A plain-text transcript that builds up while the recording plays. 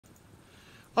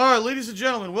Alright, ladies and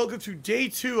gentlemen, welcome to day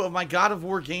 2 of my God of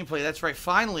War gameplay. That's right,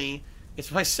 finally,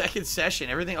 it's my second session.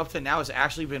 Everything up to now has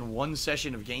actually been one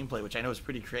session of gameplay, which I know is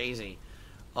pretty crazy.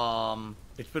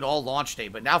 It's been all launch day,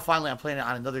 but now finally I'm playing it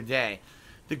on another day.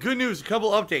 The good news, a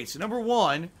couple updates. Number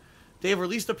one, they have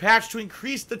released a patch to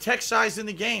increase the text size in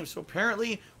the game. So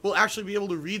apparently, we'll actually be able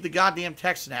to read the goddamn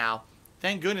text now.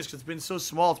 Thank goodness, because it's been so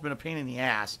small, it's been a pain in the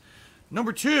ass.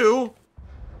 Number two,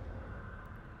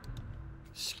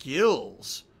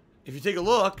 skills. If you take a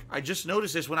look, I just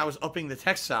noticed this when I was upping the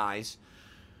text size.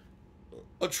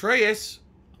 Atreus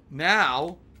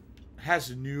now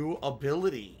has new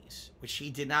abilities, which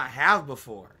he did not have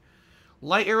before.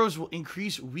 Light arrows will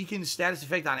increase weakened status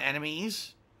effect on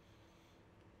enemies.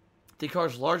 They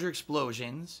cause larger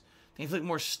explosions. They inflict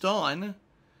more stun.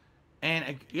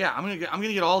 And yeah, I'm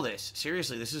gonna get all this.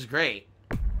 Seriously, this is great.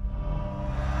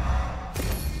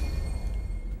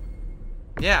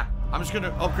 Yeah, I'm just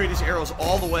gonna upgrade these arrows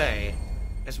all the way,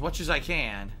 as much as I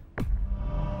can.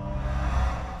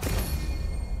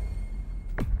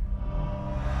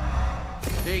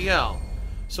 There you go.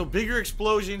 So bigger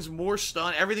explosions, more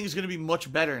stun, everything's gonna be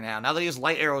much better now. Now that he has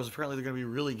light arrows, apparently they're gonna be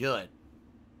really good.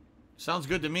 Sounds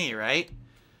good to me, right?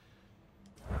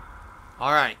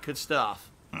 Alright, good stuff.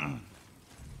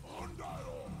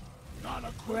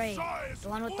 Great. The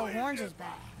one with the horns is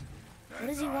back. What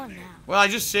does he want now? Well, I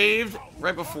just saved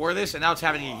right before this, and now it's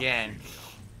happening again.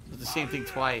 It's the same thing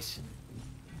twice.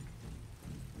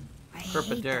 I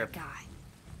hate that guy.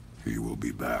 He will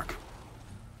be back.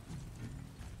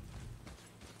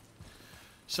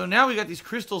 So now we got these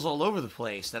crystals all over the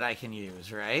place that I can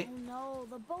use, right? Oh no,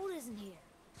 the boat isn't here.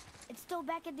 It's still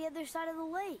back at the other side of the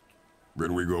lake.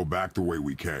 Then we go back the way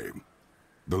we came.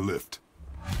 The lift.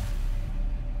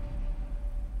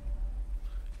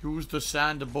 Use the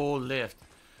sand bowl lift.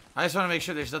 I just want to make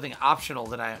sure there's nothing optional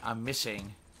that I'm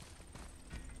missing.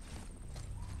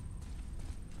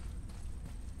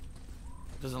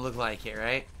 Doesn't look like it,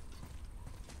 right?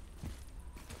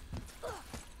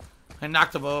 I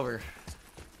knocked him over.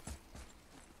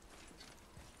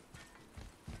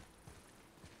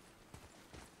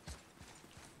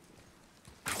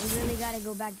 We really gotta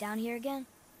go back down here again?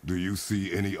 Do you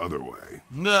see any other way?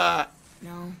 Nah.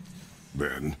 No.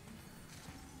 Then?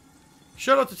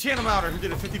 Shout out to Tanamouter who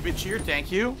did a 50-bit cheer,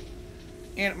 thank you.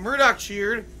 And Murdoch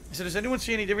cheered. He said, does anyone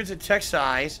see any difference in text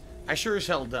size? I sure as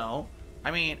hell don't. I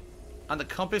mean, on the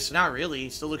compass, not really.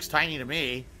 It still looks tiny to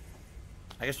me.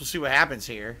 I guess we'll see what happens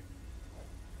here.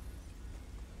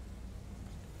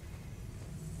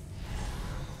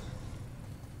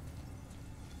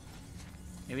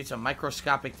 Maybe it's a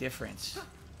microscopic difference.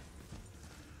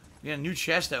 We got a new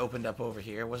chest that opened up over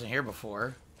here. It wasn't here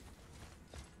before.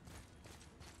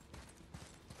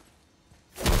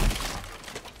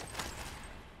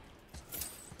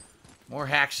 More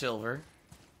hack silver.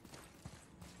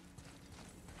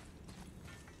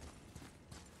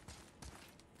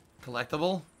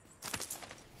 Collectible.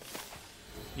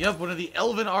 Yep, one of the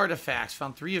elven artifacts.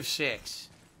 Found 3 of 6.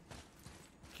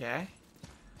 Okay.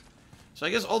 So I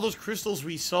guess all those crystals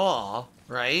we saw,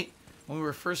 right, when we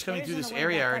were first coming through this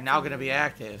area are now going to be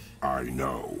active. I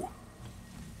know.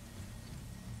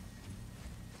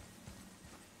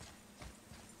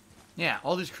 Yeah,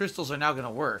 all these crystals are now going to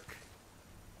work.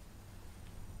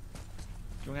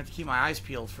 So I'm going to have to keep my eyes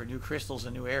peeled for new crystals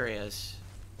and new areas.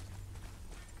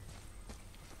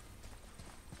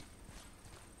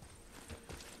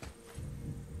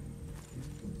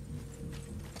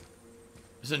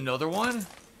 There's another one?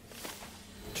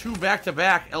 2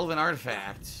 back-to-back elven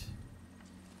artifacts.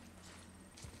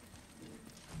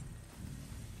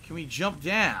 Can we jump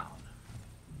down?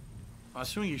 I'm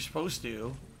assuming you're supposed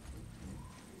to.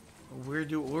 Where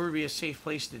would be a safe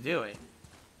place to do it?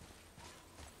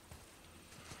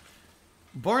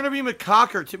 Barnaby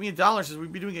McCocker tipped me $1, says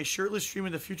we'd be doing a shirtless stream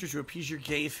in the future to appease your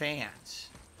gay fans.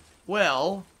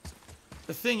 Well,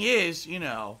 the thing is, you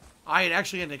know, I had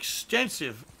actually had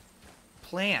extensive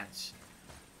plans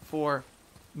for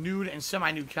nude and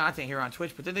semi-nude content here on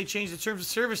Twitch, but then they changed the terms of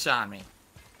service on me.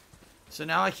 So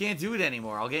now I can't do it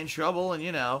anymore. I'll get in trouble, and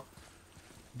you know,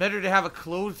 better to have a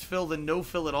clothed fill than no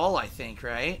fill at all, I think,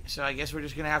 right? So I guess we're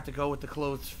just gonna have to go with the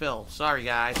clothed fill. Sorry,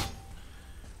 guys.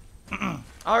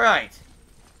 Alright.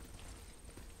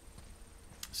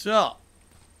 So.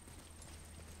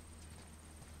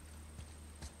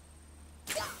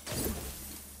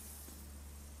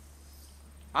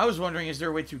 I was wondering, is there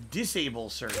a way to disable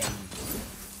certain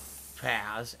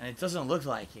paths? And it doesn't look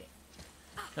like it.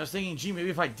 I was thinking, gee, maybe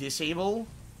if I disable,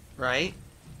 right?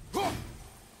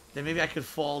 Then maybe I could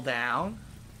fall down.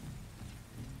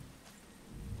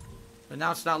 But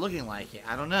now it's not looking like it.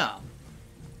 I don't know.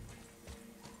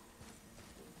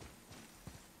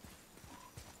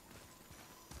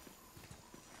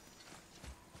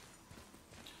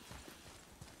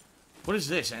 What is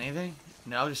this? Anything?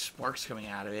 No, just sparks coming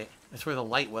out of it. That's where the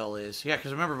light well is. Yeah,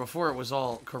 because remember before it was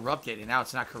all corrupted, and now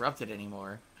it's not corrupted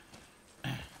anymore.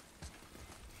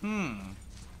 Do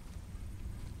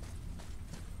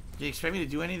you expect me to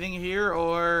do anything here,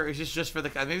 or is this just for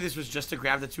the... Maybe this was just to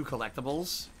grab the 2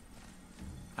 collectibles?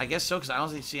 I guess so, because I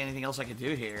don't see anything else I could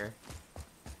do here.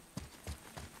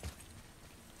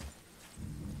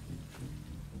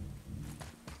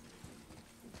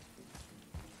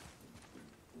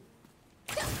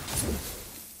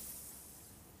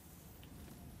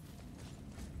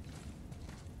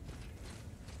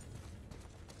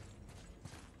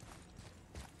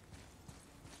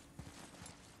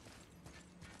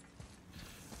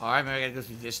 Alright, maybe I gotta go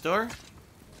through this door.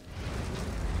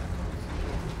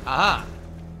 Aha!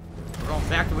 We're going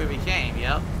back the way we came,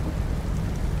 yep.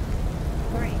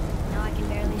 Great. Now I can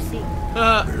barely see.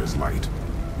 There's light.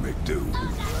 Make do.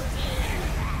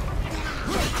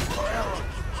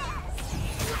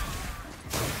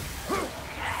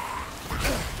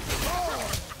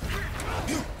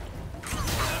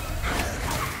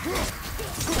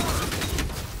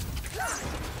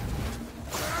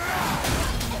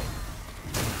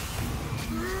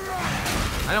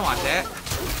 I don't want that.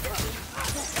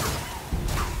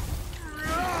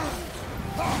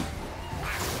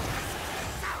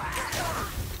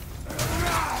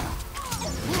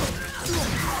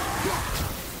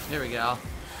 There we go.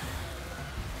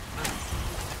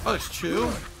 Oh, there's 2?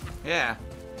 Yeah.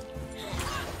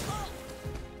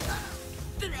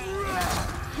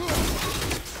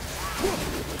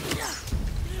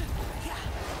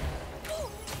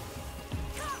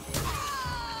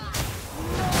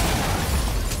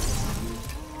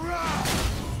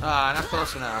 Ah, not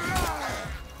close enough.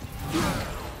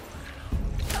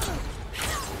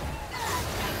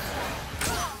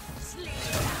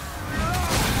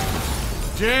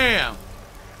 Damn!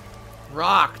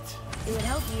 Rocked. It would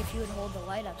help me if you would hold the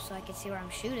light up so I could see where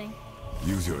I'm shooting.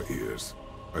 Use your ears.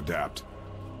 Adapt.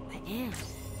 I am.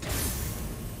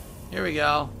 Here we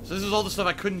go. So this is all the stuff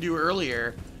I couldn't do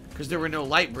earlier because there were no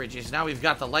light bridges. Now we've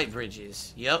got the light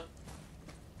bridges. Yep.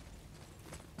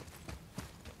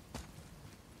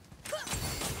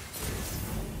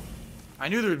 I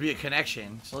knew there would be a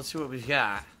connection, so let's see what we've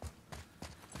got.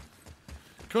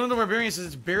 Conan the Barbarian says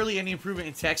it's barely any improvement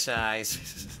in text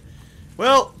size.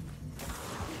 Well...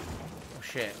 Oh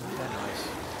shit, what's that noise?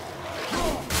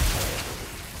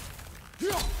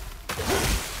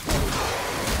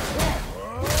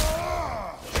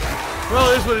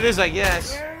 Well, it is what it is, I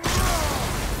guess.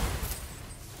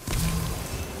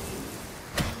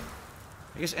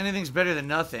 I guess anything's better than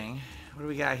nothing. What do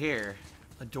we got here?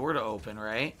 A door to open,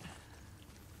 right?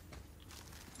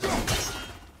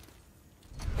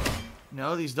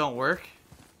 No, these don't work.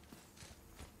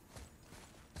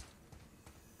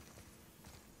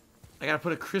 I gotta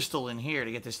put a crystal in here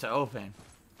to get this to open.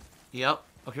 Yep.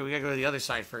 Okay, we gotta go to the other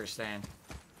side first then.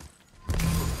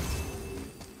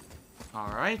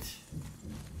 Alright.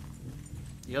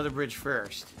 The other bridge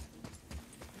first.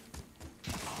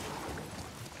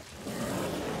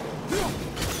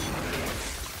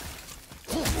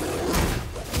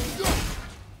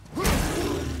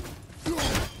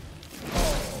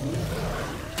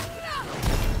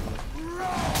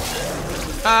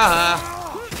 Haha.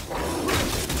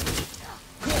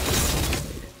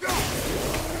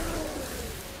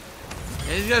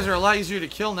 Yeah, these guys are a lot easier to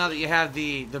kill now that you have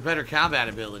the better combat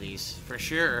abilities, for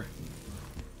sure.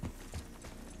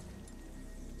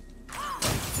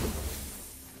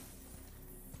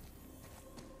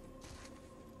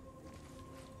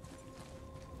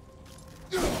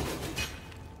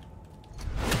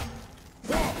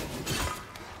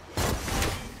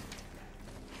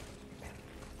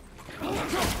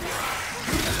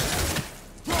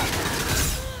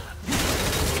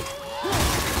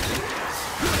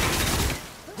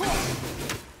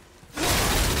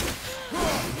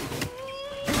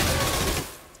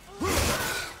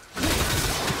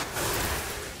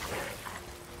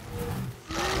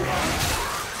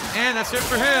 And that's it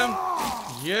for him.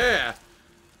 Yeah.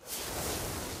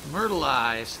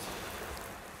 Myrtleized.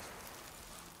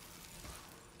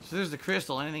 So there's the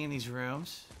crystal. Anything in these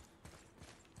rooms?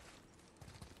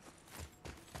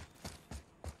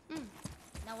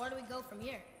 Now where do we go from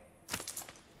here?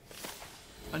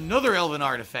 Another elven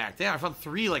artifact. Damn, I found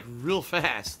 3 like real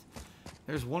fast.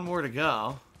 There's one more to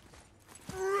go.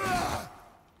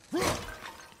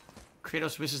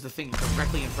 Kratos misses the thing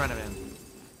directly in front of him.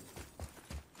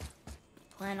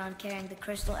 Plan on carrying the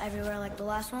crystal everywhere like the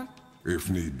last one? If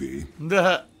need be.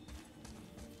 The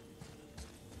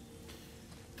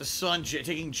son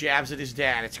taking jabs at his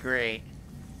dad. It's great.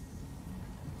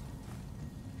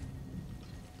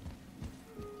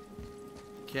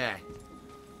 Okay.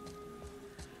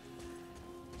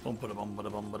 Bum ba bum ba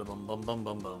bum ba bum bum bum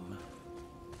bum bum.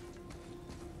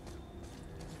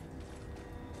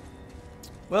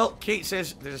 Well, Kate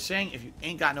says there's a saying: if you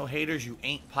ain't got no haters, you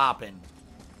ain't popping.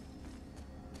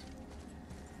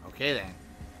 Okay then.